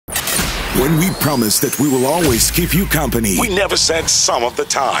When we promised that we will always keep you company, we never said some of the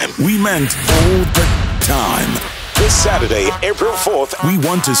time. We meant all the time. This Saturday, April 4th, we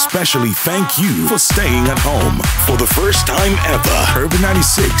want to specially thank you for staying at home. For the first time ever,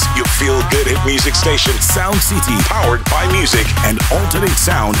 URBAN96, your feel-good hit music station, Soundcity, powered by music, and Alternate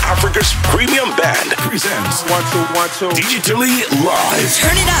Sound, Africa's premium band, presents 1, 2, 1, 2. digitally live.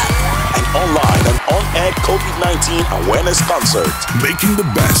 Turn it up. An online and on-air COVID-19 awareness concert. Making the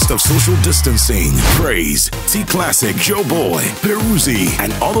best of social distancing. Praiz, T-Classic, Joeboy, Peruzzi,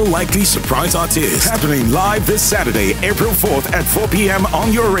 and other likely surprise artists. Happening live this Saturday, April 4th at 4 p.m.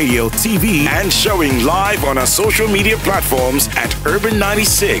 on your radio, TV, and showing live on our social media platforms at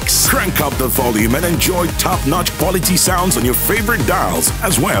URBAN96. Crank up the volume and enjoy top-notch quality sounds on your favorite dials,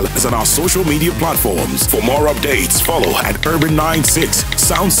 as well as on our social media platforms. For more updates, follow at URBAN96,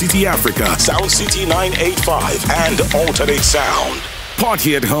 Soundcity Africa, Soundcity 985, and Alternate Sound.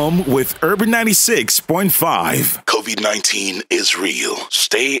 Party at home with URBAN96.5. COVID-19 is real.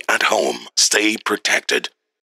 Stay at home. Stay protected.